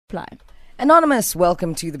apply. Anonymous,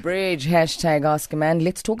 welcome to the bridge. Hashtag Ask a Man.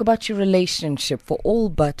 Let's talk about your relationship for all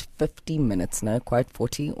but 50 minutes. No, quite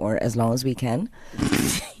 40 or as long as we can.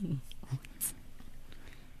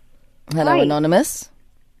 Hello, Hi. Anonymous.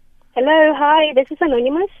 Hello, hi, this is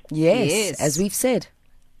Anonymous. Yes, as we've said.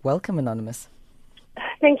 Welcome, Anonymous.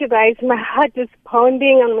 Thank you, guys. My heart is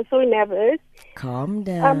pounding. I'm so nervous. Calm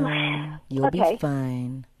down. You'll okay. be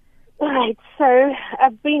fine. All right, so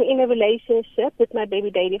I've been in a relationship with my baby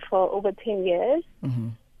daddy for over 10 years. Mm-hmm.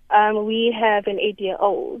 We have an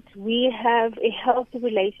 8-year-old. We have a healthy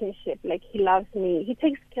relationship. Like, he loves me. He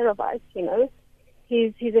takes care of us, you know.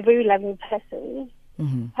 He's a very loving person.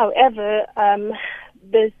 Mm-hmm. However,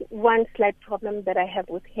 there's one slight problem that I have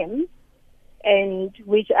with him, and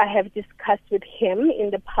which I have discussed with him in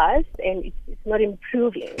the past, and it's not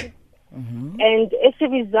improving. Mm-hmm. And as a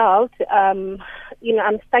result, you know,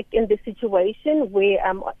 I'm stuck in this situation where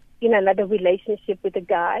I'm in another relationship with a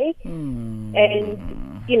guy.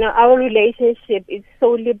 And, you know, our relationship is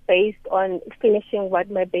solely based on finishing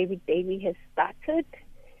what my baby daddy has started.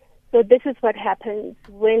 So this is what happens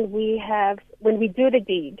when we do the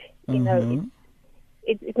deed, you know,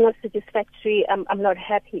 it's not satisfactory. I'm not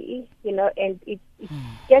happy, you know, and it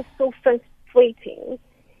gets so frustrating.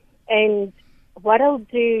 And what I'll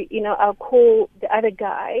do, you know, I'll call the other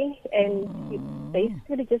guy and he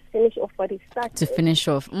basically just finish off what he started. To finish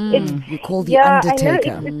off. You call the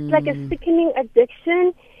Undertaker. I know it's like a sickening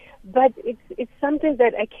addiction, but it's something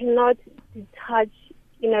that I cannot detach,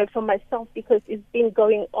 you know, from myself, because it's been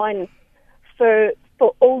going on for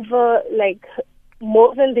over like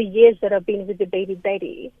more than the years that I've been with the baby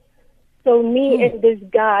daddy. So me and this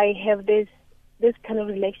guy have this kind of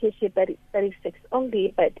relationship that is sex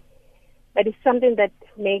only, but it's something that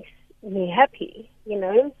makes me happy, you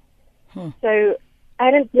know. So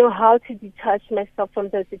I don't know how to detach myself from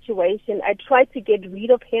the situation. I try to get rid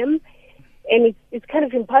of him, and it's kind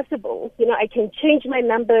of impossible. You know, I can change my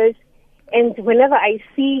numbers, and whenever I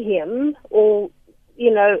see him, or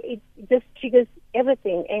you know, it just triggers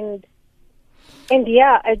everything. And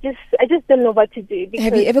yeah, I just don't know what to do.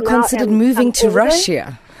 Have you ever considered moving to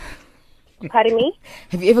Russia? Pardon me?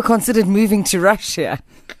 Have you ever considered moving to Russia?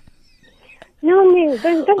 No, I mean,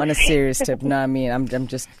 don't. On a serious tip, no, I mean, I'm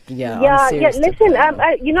just, on a Yeah. serious tip, Listen, I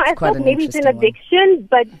quite thought an maybe it's an interesting addiction,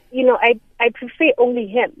 but you know, I prefer only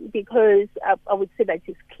him because I would say that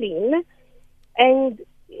he's clean, and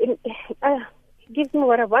it gives me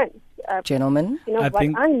what I want. Gentlemen, you know,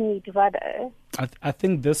 I need rather. I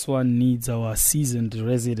think this one needs our seasoned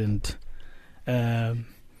resident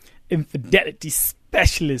infidelity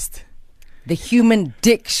specialist. The human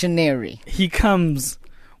dictionary. He comes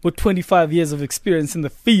with 25 years of experience in the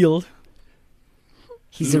field.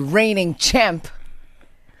 He's a reigning champ.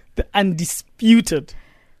 The undisputed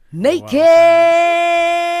Naked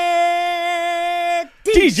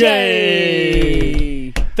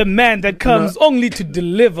DJ. The man that comes only to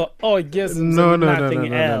deliver orgasms No, and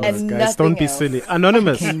nothing else. And guys, don't be else. silly.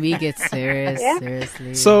 Anonymous. Can we get serious? Yeah?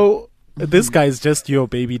 Seriously. So this guy is just your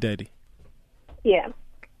baby daddy. Yeah.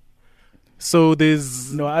 So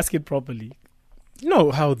there's No, ask it properly.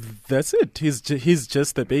 that's it. He's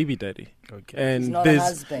just a baby daddy. Okay. And He's not a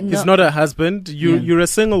husband. He's not a husband. You're a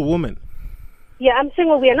single woman. Yeah, I'm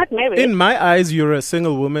single. We are not married. In my eyes, you're a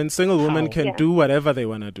single woman. Single women can Yeah. do whatever they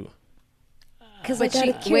want to do. But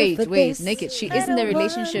wait, Naked. She is in a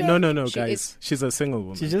relationship. No, She guys. is- She's a single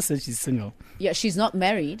woman. She just said she's single. Yeah, she's not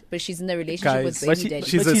married, but she's in a relationship Guys, with But baby daddy.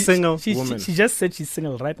 she's a single she, woman. She just said she's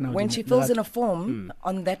single right now. When she fills in a form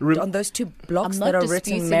on those two blocks I'm not that are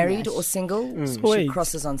written disputing married that. or single, she Wait.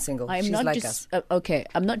 crosses on single. I'm She's not like us. okay.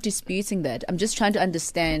 I'm not disputing that. I'm just trying to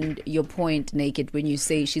understand your point, Naked. When you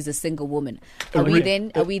say she's a single woman, are we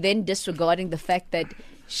then disregarding the fact that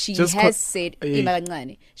she Just has said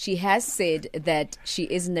Hey. she has said that she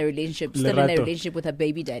is in a relationship, still in a Lerato. relationship with her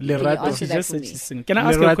baby daddy? Can you Lerato. answer She that just for said me? she's single. Can I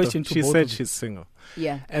ask you a Lerato, question to she both said of you? she's single.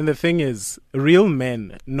 Yeah. And the thing is, real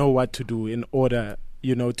men know what to do in order,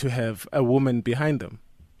 to have a woman behind them.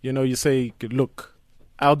 You say, look,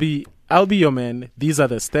 I'll be your man. These are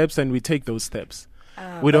the steps, and we take those steps.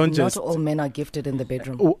 We don't just. Not all men are gifted in the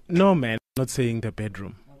bedroom. Oh, no, man. I'm not saying the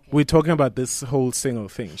bedroom. We're talking about this whole single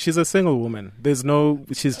thing. She's a single woman.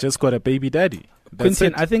 She's just got a baby daddy. That's Quintin,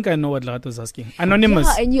 it. I think I know what Lerato is asking. Anonymous.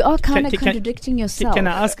 Yeah, and you are kind of Can- contradicting yourself. Can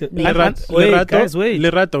I ask? Lerato, Wait.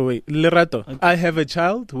 Lerato. Okay. I have a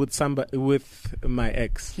child with my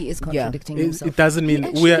ex. He is contradicting It himself. doesn't He mean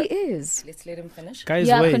actually is. Let's let him finish. Guys,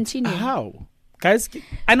 Yeah, wait. continue. How? Guys,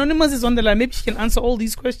 Anonymous is on the line. Maybe she can answer all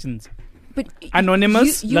these questions. But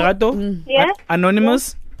Anonymous, you- Lerato. Yeah?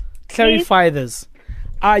 Anonymous, clarify this.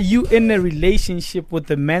 Are you in a relationship with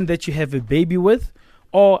the man that you have a baby with,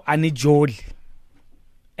 or anijoli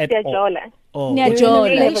at all? Siyajola. Oh, They're in a Nyajola.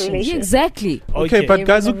 relationship. Exactly. Okay, but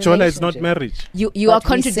They're in a Gazuk Jola is not relationship. marriage. You But are we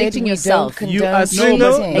contradicting said we yourself. don't You are condone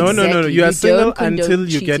single. cheating. No. Exactly. You are You single don't condone until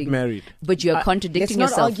you get cheating. married. But you're Let's contradicting not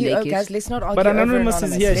yourself, argue, naked. guys. Let's not argue. But over Anonymous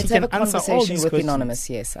is here. Let's She have a can answer all conversation these with questions. Anonymous.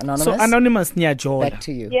 Yes, Anonymous. So Anonymous Nyajola. Back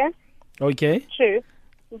to you. Yeah, Okay. true.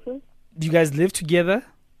 Hmm. Do you guys live together?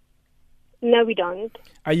 No, we don't.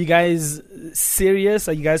 Are you guys serious?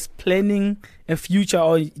 Are you guys planning a future,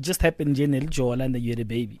 or it just happened generally, Jola, and then you had a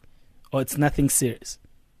baby? Or it's nothing serious?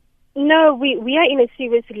 No, we are in a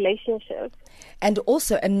serious relationship. And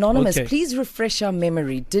also, Anonymous, Okay. please refresh our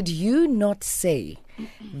memory. Did you not say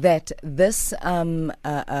that this,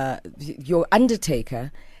 your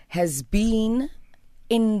Undertaker, has been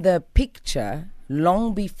in the picture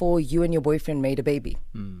long before you and your boyfriend made a baby?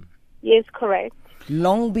 Yes, correct.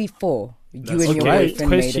 Long before you That's and your okay. boyfriend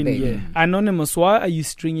made a Question baby. here. Anonymous, why are you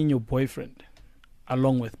stringing your boyfriend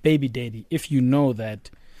along with baby daddy if you know that,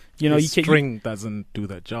 you know, The you can... string doesn't do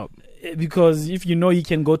the job. Because if you know you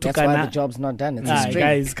can go to That's why the Ghana... job's not done. It's a Nah, string.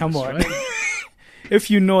 guys, come on. Right? If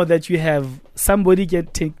you know that you have somebody can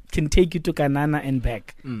take you to Kanana and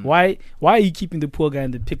back, why are you keeping the poor guy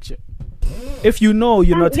in the picture? If you know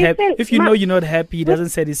you're not happy, listen, if you know you're not happy, it doesn't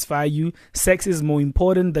satisfy you. Sex is more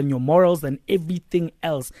important than your morals, than everything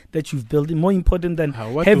else that you've built. More important than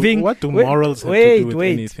What having. do morals have to do with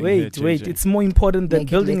anything here, Wait. JJ? It's more important than Make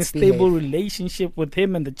it, building a let's stable behave. relationship with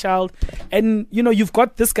him and the child. And you know you've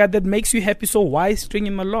got this guy that makes you happy. So why string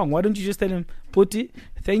him along? Why don't you just tell him, Putti,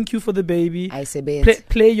 thank you for the baby. I say bet.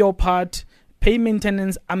 Play your part, pay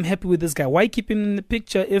maintenance. I'm happy with this guy. Why keep him in the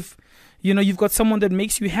picture if you know you've got someone that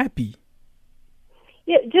makes you happy?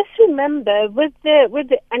 Yeah, just remember with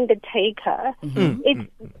the Undertaker,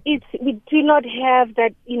 it's we do not have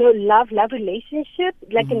that love relationship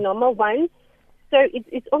like a normal one. So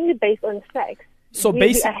it's only based on sex. So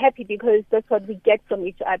we are happy because that's what we get from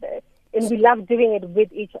each other, and we love doing it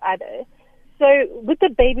with each other. So with the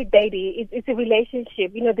baby daddy, it's a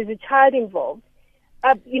relationship. There's a child involved.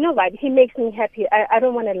 You know what? He makes me happy. I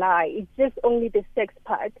don't want to lie. It's just only the sex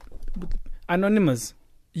part. Anonymous,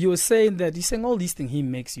 you're saying all these things. He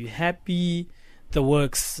makes you happy. The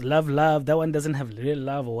works, love. That one doesn't have real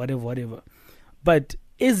love or whatever. But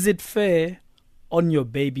is it fair on your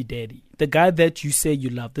baby daddy, the guy that you say you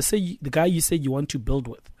love, the guy you say you want to build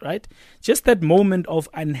with, right? Just that moment of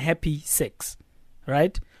unhappy sex,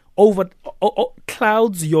 right?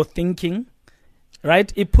 Clouds your thinking,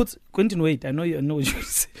 right? It puts Quentin. Wait, I know what you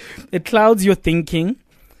say. It clouds your thinking.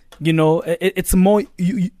 It's more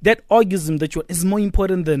that orgasm that is more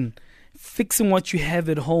important than fixing what you have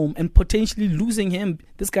at home and potentially losing him,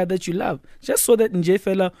 this guy that you love. Just so that nje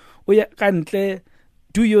fella,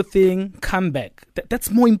 do your thing, come back.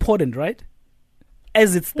 That's more important, right?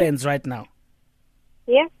 As it stands right now.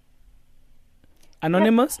 Yeah.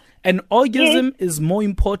 Anonymous, an orgasm is more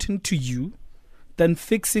important to you than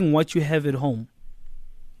fixing what you have at home.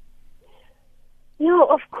 No,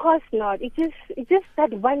 of course not. It's just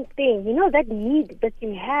that one thing, that need that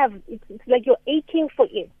you have. It's like you're aching for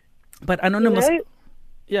it. But Anonymous,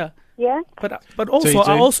 yeah. Yeah. But also, JJ,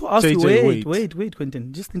 I also asked you. JJ, Wait,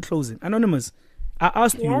 Quentin. Just in closing, Anonymous, I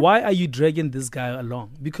asked you, Yeah? why are you dragging this guy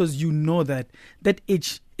along? Because you know that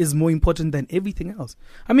itch is more important than everything else.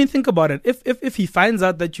 I mean, think about it. If he finds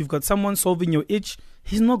out that you've got someone solving your itch,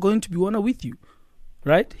 he's not going to be wanna with you,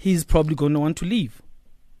 right? He's probably going to want to leave.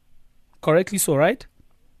 Correctly so, right?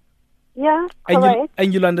 Yeah, correct.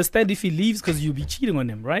 And you'll understand if he leaves because you'll be cheating on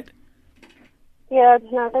him, right? Yeah,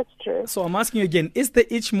 no, that's true. So I'm asking you again, is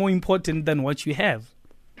the itch more important than what you have?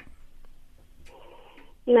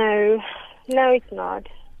 No, it's not.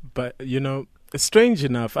 But, strange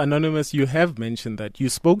enough, Anonymous, you have mentioned that you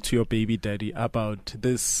spoke to your baby daddy about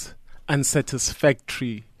this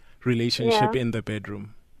unsatisfactory relationship in the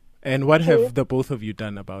bedroom. And what have the both of you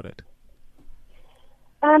done about it?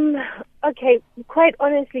 Okay, quite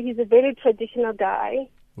honestly, he's a very traditional guy.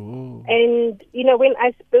 Oh. And, when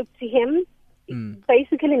I spoke to him,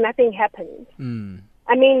 basically nothing happened.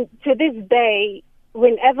 I mean, to this day,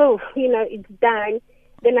 whenever, it's done,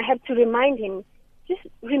 then I have to remind him, just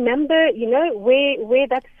remember, where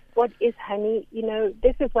that spot is, honey.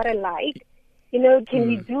 This is what I like. Can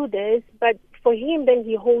we do this? But for him, then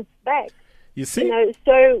he holds back. You see?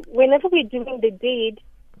 So whenever we're doing the deed,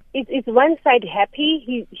 it's one side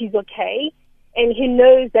happy, he's okay, and he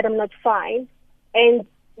knows that I'm not fine. And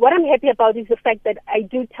what I'm happy about is the fact that I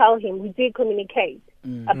do tell him, we do communicate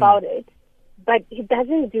about it, but he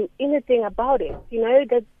doesn't do anything about it.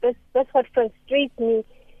 That's what frustrates me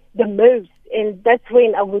the most. And that's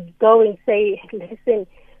when I would go and say, listen,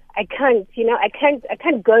 I can't, I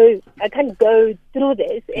can't go through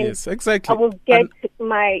this, and Yes, exactly. I will get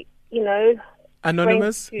my,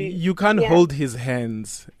 Anonymous, friends to- you can't yeah. hold his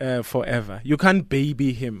hands forever. You can't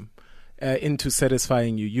baby him into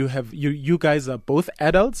satisfying you. You guys are both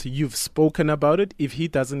adults. You've spoken about it. If he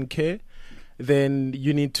doesn't care, then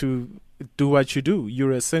you need to do what you do.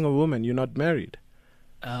 You're a single woman. You're not married.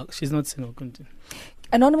 She's not single. Continue.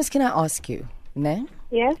 Anonymous, can I ask you, ne?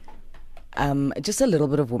 Yes. Just a little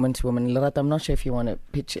bit of woman to woman. Loretta, I'm not sure if you want to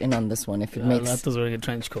pitch in on this one. If it makes Lato's wearing a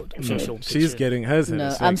trench coat. I'm sure she'll pitch She's in. getting her No,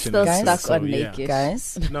 satisfaction. I'm still Guys? stuck on So, yeah. naked.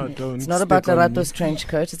 guys. No, don't. It's not about stick on Lorato's trench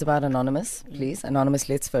coat. It's about Anonymous. Please, Anonymous,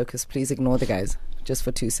 let's focus. Please ignore the guys just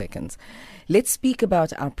for 2 seconds. Let's speak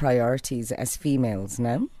about our priorities as females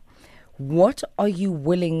now. What are you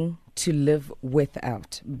willing to live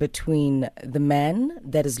without between the man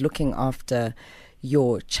that is looking after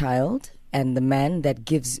your child and the man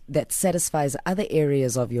that satisfies other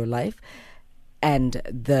areas of your life and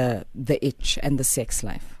the itch and the sex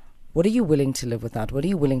life? What are you willing to live without? What are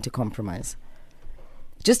you willing to compromise?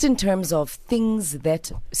 Just in terms of things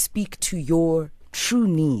that speak to your true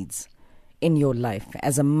needs in your life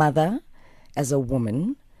as a mother, as a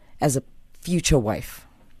woman, as a future wife.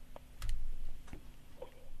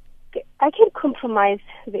 I can compromise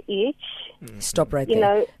the itch. Stop right You there.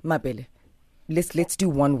 know- Mabele. Let's do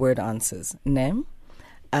one word answers. Ne?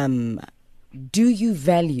 Do you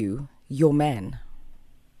value your man?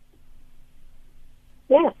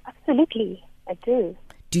 Yeah, absolutely. I do.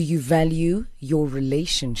 Do you value your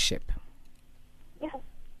relationship? Yeah,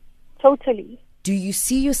 totally. Do you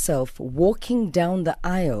see yourself walking down the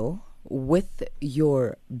aisle with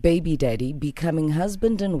your baby daddy, becoming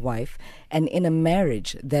husband and wife, and in a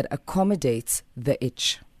marriage that accommodates the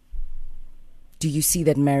itch? Do you see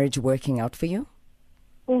that marriage working out for you?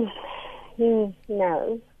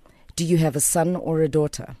 No, Do you have a son or a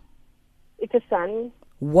daughter? it's a son.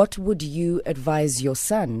 What would you advise your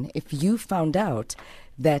son if you found out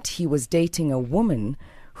that he was dating a woman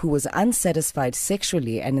who was unsatisfied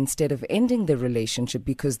sexually, and instead of ending the relationship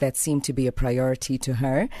because that seemed to be a priority to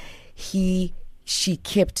her, she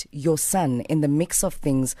kept your son in the mix of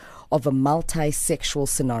things of a multi-sexual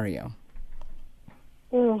scenario?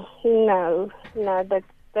 No,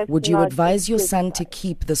 that's. Would you not advise your good son to advice.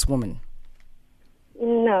 keep this woman?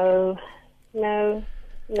 No,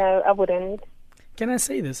 I wouldn't. Can I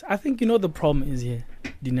say this? I think the problem is here.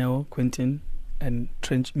 Dineo, Quentin, and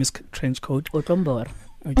Miss Trenchcoat. Otombor.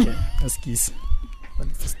 Okay, excuse. But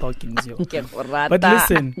it's the stalkings, yo. But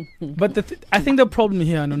listen, I think the problem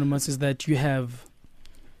here, Anonymous, is that you have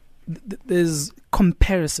there's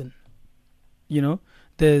comparison.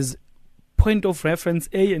 There's point of reference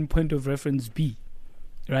A and point of reference B,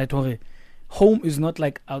 right? Okay, home is not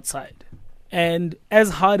like outside, and as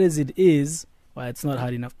hard as it is, well, it's not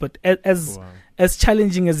hard enough. But as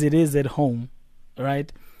challenging as it is at home,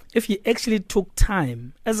 right? If you actually took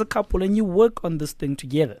time as a couple and you work on this thing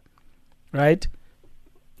together, right?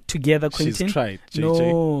 Together, Quentin. She's tried, JJ.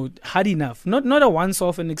 No, hard enough. Not a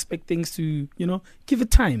once-off and expect things to, give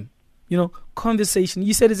it time. Conversation.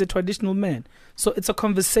 You said he's a traditional man, so it's a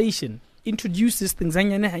conversation. Introduce these things.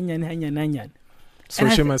 So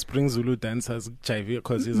she must bring Zulu dancers jive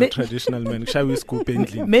because he's a traditional man. Shall we scoop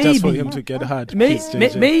Bentley Maybe. just for him to get hard? Please,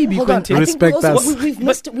 JJ. Maybe, Hold on, Quentin. I think Respect us.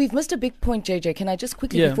 we've missed a big point, JJ. Can I just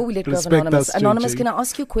quickly, Yeah. before we let go of Respect Anonymous, us, Anonymous, JJ. can I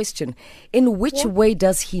ask you a question? In which way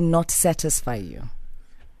does he not satisfy you?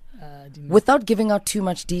 Without giving out too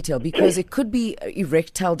much detail, because it could be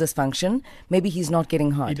erectile dysfunction. Maybe he's not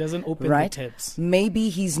getting hard. He doesn't open right? the taps. Maybe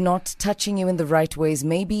he's not touching you in the right ways.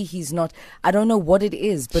 Maybe he's not. I don't know what it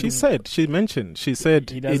is, but She said He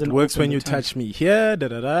doesn't it works open when the you time. touch me here,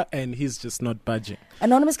 and he's just not budging.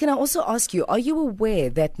 Anonymous, can I also ask you, are you aware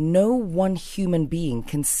that no one human being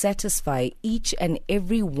can satisfy each and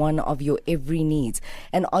every one of your every needs?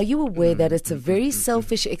 And are you aware that it's a very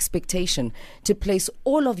selfish expectation to place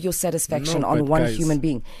all of your satisfaction No, on but one guys, human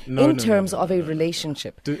being no, in no, terms no, of no, a no, no.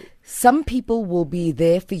 relationship? Do- Some people will be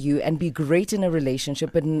there for you and be great in a relationship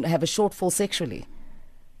but have a shortfall sexually.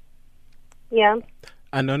 Yeah,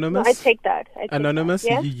 Anonymous. I take that. Anonymous,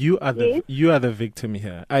 Yeah? you are the Yes? you are the victim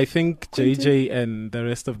here. I think JJ and the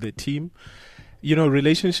rest of the team,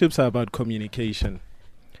 relationships are about communication.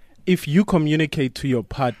 If you communicate to your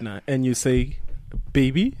partner and you say,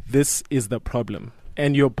 "Baby, this is the problem,"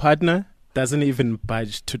 and your partner doesn't even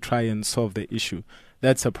budge to try and solve the issue,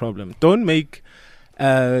 that's a problem. Don't make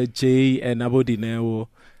Jay and Abodineo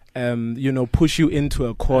push you into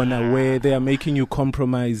a corner where they are making you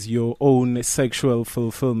compromise your own sexual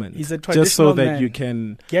fulfillment. He's a just so traditional that man. you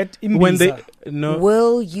can Get when they Imbiza.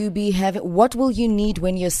 Will you be having? What will you need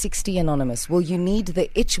when you're 60, Anonymous? Will you need the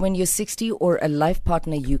itch when you're 60, or a life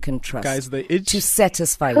partner you can trust guys, the itch to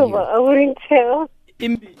satisfy Well, you? I wouldn't tell.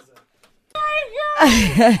 Imbiza.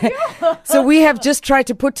 So we have just tried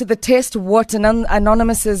to put to the test what an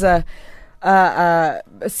Anonymous's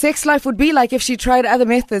sex life would be like if she tried other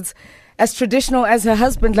methods as traditional as her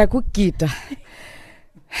husband, like Wikita.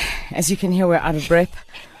 As you can hear, we're out of breath.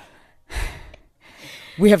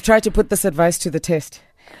 We have tried to put this advice to the test.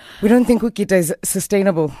 We don't think Wikita is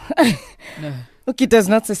sustainable. No. Wikita is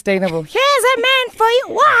not sustainable. Here's a man for you.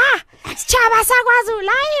 Wah! Chaba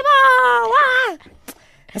Sagwazulaibo! Wah!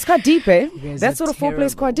 That's quite deep, eh? That sort of foreplay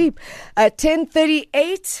is quite deep.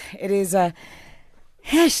 10:38. It is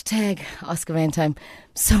hashtag Oscar Van time.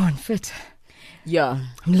 So unfit. Yeah.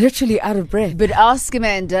 I'm literally out of breath. But Oscar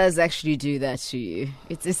Man does actually do that to you.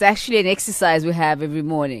 It's actually an exercise we have every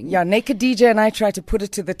morning. Yeah, Naked DJ and I tried to put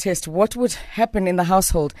it to the test. What would happen in the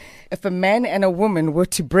household if a man and a woman were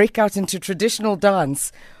to break out into traditional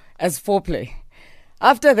dance as foreplay?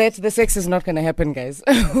 After that, the sex is not going to happen, guys.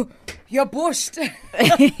 You're bushed.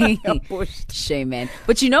 You're bushed. Shame, man.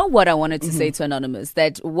 But you know what I wanted to say to Anonymous?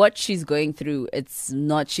 That what she's going through,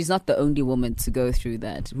 she's not the only woman to go through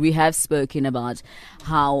that. We have spoken about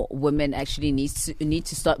how women actually need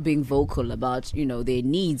to start being vocal about, their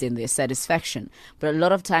needs and their satisfaction. But a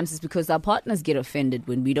lot of times it's because our partners get offended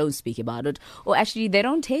when we don't speak about it, or actually they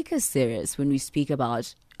don't take us serious when we speak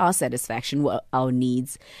about our satisfaction, our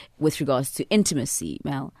needs with regards to intimacy.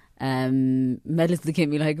 Mel is looking at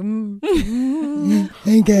me like,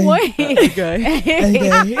 Okay. why?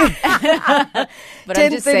 Okay. But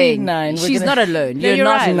I'm just saying, 10:39, we're she's gonna- not alone. No, You're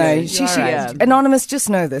not right. No, alone. she You're right. Anonymous, just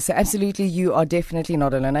know this. Absolutely, you are definitely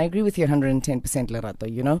not alone. I agree with you 110%, Lerato,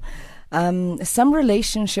 some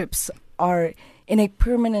relationships are in a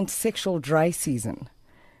permanent sexual dry season,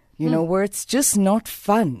 where it's just not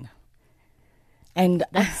fun. And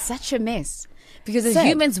That's such a mess. Because as Sad.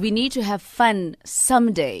 humans, we need to have fun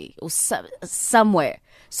someday or somewhere.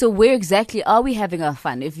 So where exactly are we having our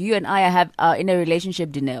fun? If you and I are in a relationship,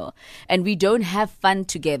 Dineo, and we don't have fun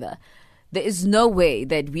together, there is no way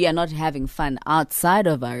that we are not having fun outside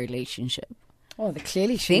of our relationship.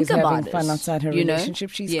 clearly she Think was having about fun it, outside her you know? relationship.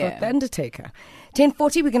 She's Yeah. got the Undertaker.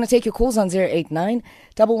 10:40, we're going to take your calls on 089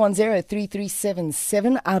 110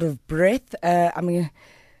 3377. Out of breath. I'm going to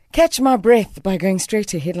catch my breath by going straight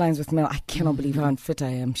to headlines with Mel. I cannot believe how unfit I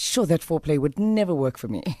am. Sure, that foreplay would never work for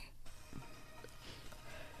me.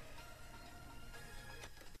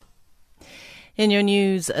 In your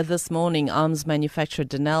news this morning, arms manufacturer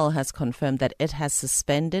Denel has confirmed that it has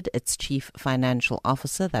suspended its chief financial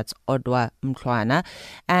officer, that's Odwa Mklwana,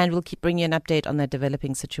 and we'll keep bringing you an update on the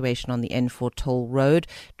developing situation on the N4 toll road.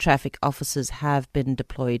 Traffic officers have been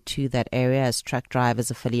deployed to that area as truck drivers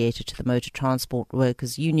affiliated to the Motor Transport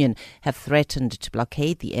Workers Union have threatened to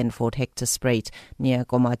blockade the N4 Hector Spruit near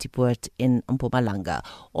Komatipoort in Mpumalanga.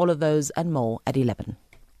 All of those and more at 11.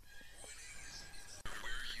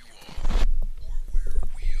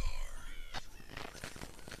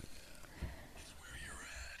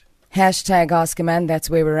 Hashtag Ask a Man. That's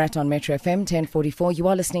where we're at on Metro FM 1044. You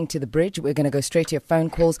are listening to The Bridge. We're going to go straight to your phone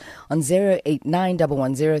calls on 089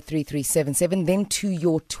 110 3377. Then to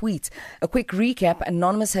your tweets. A quick recap.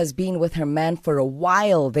 Anonymous has been with her man for a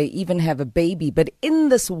while. They even have a baby. But in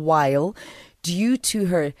this while, due to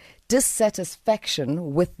her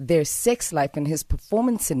dissatisfaction with their sex life and his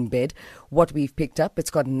performance in bed, what we've picked up, it's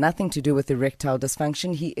got nothing to do with erectile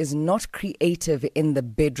dysfunction. He is not creative in the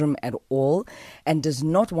bedroom at all and does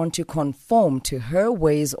not want to conform to her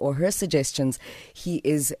ways or her suggestions. He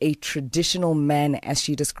is a traditional man, as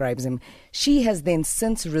she describes him. She has then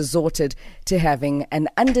since resorted to having an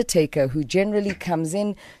Undertaker who generally comes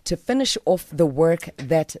in to finish off the work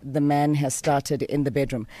that the man has started in the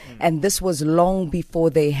bedroom. And this was long before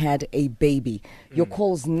they had a baby. Your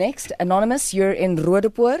call's next. Anonymous, you're in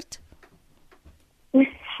Roodepoort.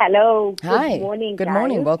 Hello. Hi. Good morning, Good guys.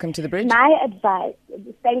 morning. Welcome to The Bridge. My advice,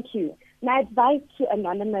 thank you. My advice to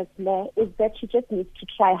Anonymous is that she just needs to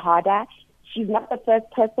try harder. She's not the first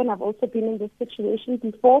person. I've also been in this situation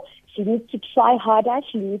before. She needs to try harder.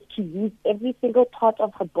 She needs to use every single part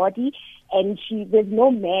of her body. And there's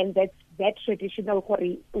no man that's that traditional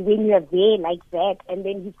when you're there like that. And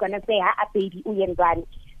then he's going to say, baby, uyenzani.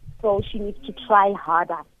 So she needs to try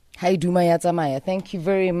harder. Hi, Dumaya Tsamaya. Thank you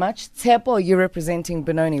very much. Tsepo, you're representing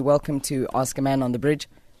Benoni. Welcome to Ask a Man on The Bridge.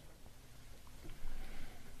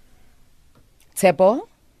 Tsepo?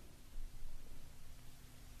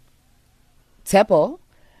 Tsepo?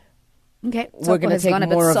 Okay, We're going to has gone take a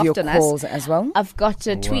bit more of soft your on us. calls as well. I've got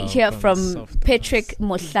a tweet here from Patrick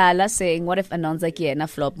Mohlala saying, what if Anonza kiena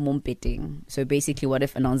flop mumpiting? So basically, what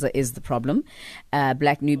if Anonza is the problem?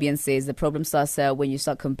 Black Nubian says the problem starts when you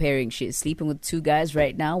start comparing. She is sleeping with 2 guys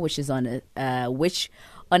right now, which on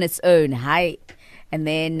its own. Hi. And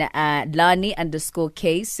then Lani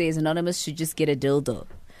 _K says Anonymous should just get a dildo.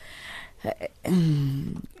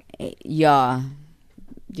 Yeah.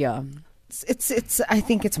 It's. I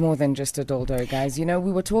think it's more than just a dildo, guys. You know,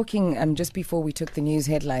 we were talking just before we took the news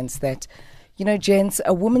headlines that, you know, gents,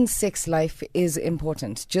 a woman's sex life is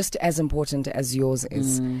important, just as important as yours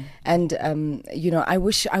is. And you know, I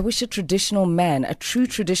wish a traditional man, a true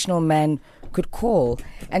traditional man, could call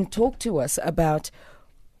and talk to us about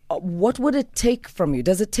what would it take from you.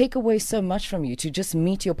 Does it take away so much from you to just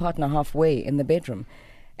meet your partner halfway in the bedroom,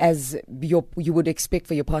 as you would expect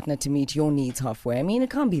for your partner to meet your needs halfway? I mean, it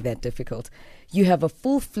can't be that difficult. You have a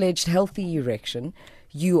full-fledged, healthy erection.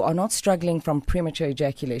 You are not struggling from premature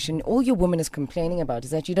ejaculation. All your woman is complaining about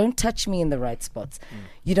is that you don't touch me in the right spots.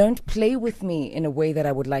 You don't play with me in a way that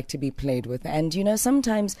I would like to be played with. And, you know,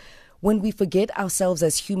 sometimes when we forget ourselves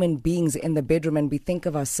as human beings in the bedroom and we think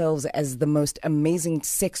of ourselves as the most amazing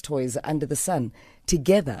sex toys under the sun,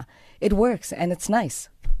 together, it works and it's nice.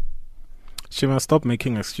 She must stop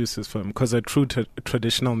making excuses for him, because a true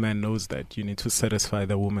traditional man knows that you need to satisfy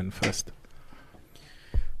the woman first.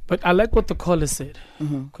 But I like what the caller said.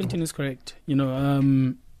 Quentin is correct. You know,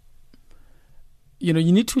 you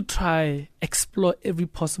need to explore every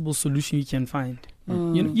possible solution you can find.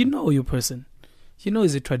 You know your person. You know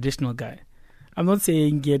he's a traditional guy. I'm not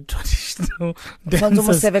saying get traditional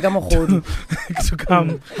dancers to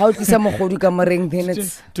come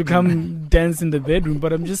to come dance in the bedroom,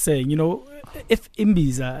 but I'm just saying, you know, if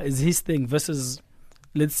Imbiza is his thing versus,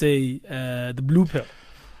 let's say, the blue pill,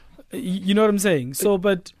 you know what I'm saying? So,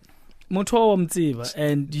 but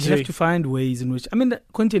and you have to find ways in which, I mean,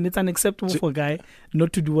 Quentin, it's unacceptable for a guy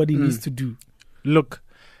not to do what he needs to do. Look,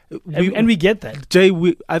 we get that. Jay,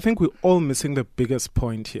 I think we're all missing the biggest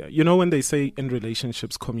point here. You know, when they say in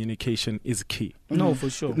relationships, communication is key. No, for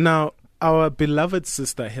sure. Now, our beloved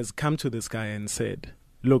sister has come to this guy and said,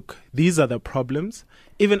 look, these are the problems,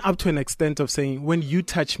 even up to an extent of saying, when you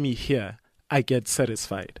touch me here, I get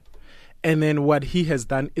satisfied. And then what he has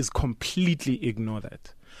done is completely ignore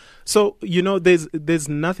that. So, you know, there's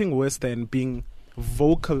nothing worse than being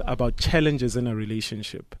vocal about challenges in a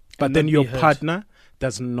relationship, but then your partner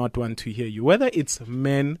does not want to hear you, whether it's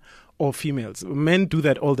men or females. Men do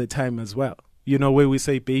that all the time as well. You know, where we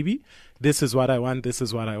say, baby, this is what I want, this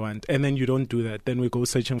is what I want. And then you don't do that. Then we go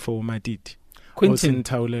searching for umatiti. Quentin,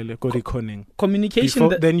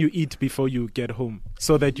 communication. Then you eat before you get home,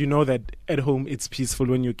 so that you know that at home it's peaceful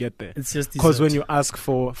when you get there. It's just because when you ask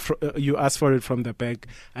for it from the bag,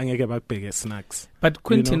 angeke bakubheke snacks. But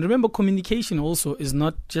Quentin, you know? Remember, communication also is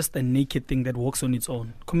not just a naked thing that walks on its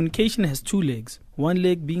own. Communication has 2 legs. One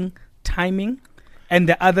leg being timing, and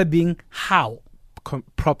the other being how.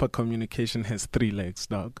 Proper communication has 3 legs,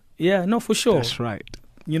 dog. Yeah, no, for sure. That's right.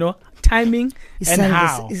 You know, timing and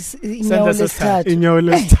how.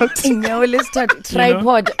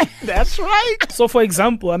 Tripod. That's right. So, for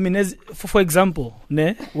example, I mean,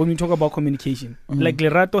 when we talk about communication, like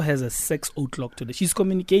Lerato has a sex o'clock today. She's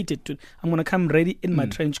communicated to, I'm going to come ready in my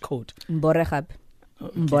trench coat. Mborehab.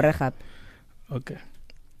 Okay.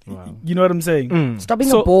 Wow. You know what I'm saying? Stop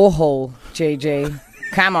being a borehole, JJ.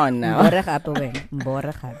 Come on now.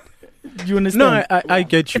 You understand? No, I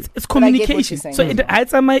get you. It's communication. So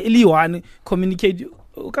it's a communicate.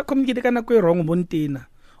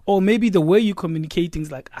 Or maybe the way you communicate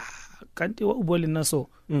things like can't you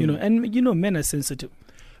know, and you know, men are sensitive.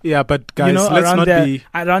 Yeah, but guys, you know, let's not be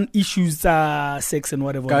around issues, sex and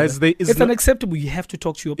whatever. Guys, it's unacceptable. You have to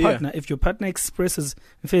talk to your partner. If your partner expresses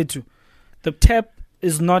the tap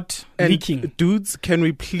is not leaking. Dudes, can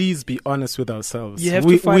we please be honest with ourselves? You have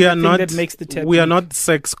to find the thing that makes the tap. We are not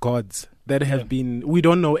sex gods that have been. We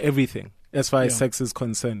don't know everything as far as sex is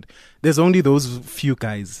concerned. There's only those few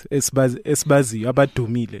guys. Esbazi,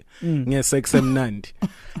 abadumile, sex emnandi,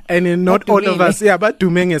 and not all of us. Yeah,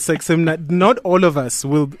 abadumenge sex emnandi. Not all of us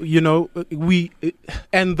will. You know,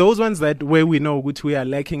 and those ones that where we know which we are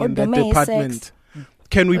lacking in that department.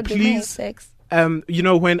 Can we please? You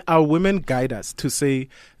know, when our women guide us to say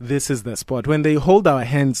this is the spot, when they hold our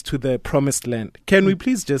hands to the promised land, can we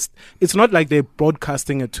please just, it's not like they're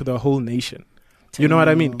broadcasting it to the whole nation. You know what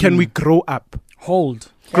I mean? Can we grow up? Grow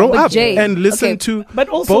up and listen to but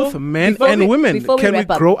also, both men and women. Can we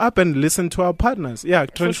grow up and listen to our partners? Yeah,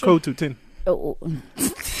 trench coat to tin.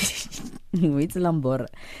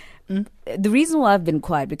 the reason why I've been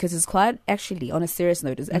quiet, because it's quite, actually, on a serious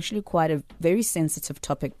note, it's actually quite a very sensitive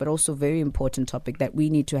topic, but also very important topic that we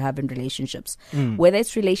need to have in relationships, whether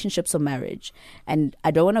it's relationships or marriage. And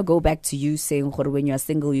I don't want to go back to you saying, when you're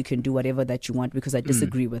single, you can do whatever that you want, because I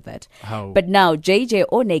disagree with that. How? But now, JJ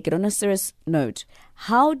or Naked, on a serious note,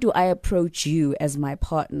 how do I approach you as my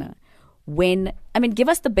partner? When, I mean, give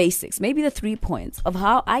us the basics, maybe the 3 points of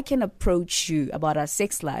how I can approach you about our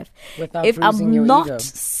sex life Without if bruising I'm your not ego.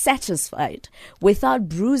 satisfied, without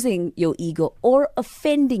bruising your ego or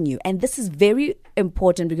offending you. And this is very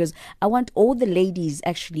important, because I want all the ladies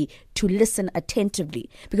actually to listen attentively,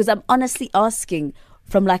 because I'm honestly asking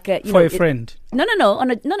from like a For a friend. No,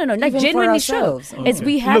 like Even for genuinely sure. ourselves. It's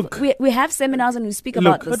we have Look. we have seminars and we speak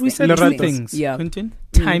about this. But we thing. said two Lerato. things, Yeah. Quentin.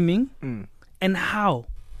 Timing and how.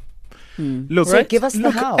 Look, So give us the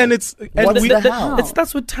look, how. and it's and What's we, the how? It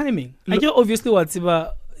starts with timing. Like, you obviously what's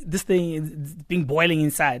about this thing is being boiling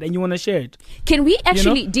inside and you want to share it. Can we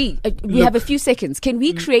actually, we Look. have a few seconds. Can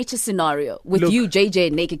we create a scenario with Look. you, JJ,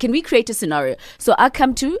 and Naked? Can we create a scenario? So I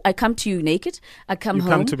come to you naked. I come you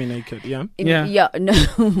home. come to me naked, yeah. Yeah.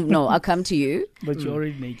 No, I come to you But you're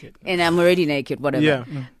already naked. and I'm already naked, whatever. Yeah.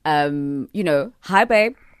 Hi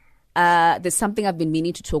babe. There's something I've been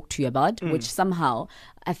meaning to talk to you about, which somehow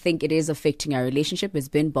I think it is affecting our relationship. It's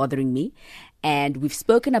been bothering me. And we've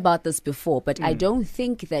spoken about this before, but I don't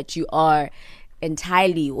think that you are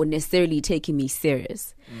entirely or necessarily taking me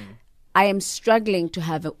serious. I am struggling to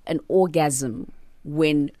have an orgasm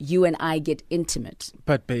when you and I get intimate.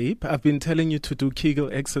 But babe, I've been telling you to do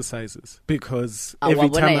Kegel exercises, because Ah, every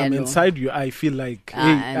well, time I I'm know. inside you, I feel like hey,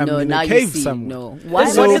 I'm no, in now a you cave see, somewhere. no. Why?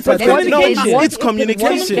 So, What is but the no, communication? it's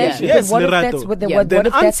communication. Yes, what if Lerato. that's what Then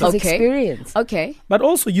if that's his answer. Okay. experience? Okay. But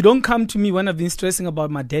also, you don't come to me when I've been stressing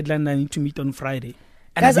about my deadline. I need to meet on Friday.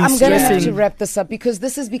 And Guys, I've been I'm going to have to stressing- wrap this up, because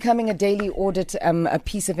this is becoming a daily audit, a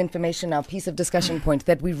piece of information, a piece of discussion point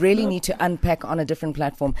that we really need to unpack on a different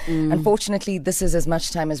platform. Unfortunately, this is as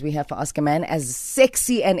much time as we have for Ask a Man, as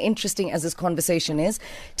sexy and interesting as this conversation is.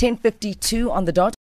 10:52 on the dot.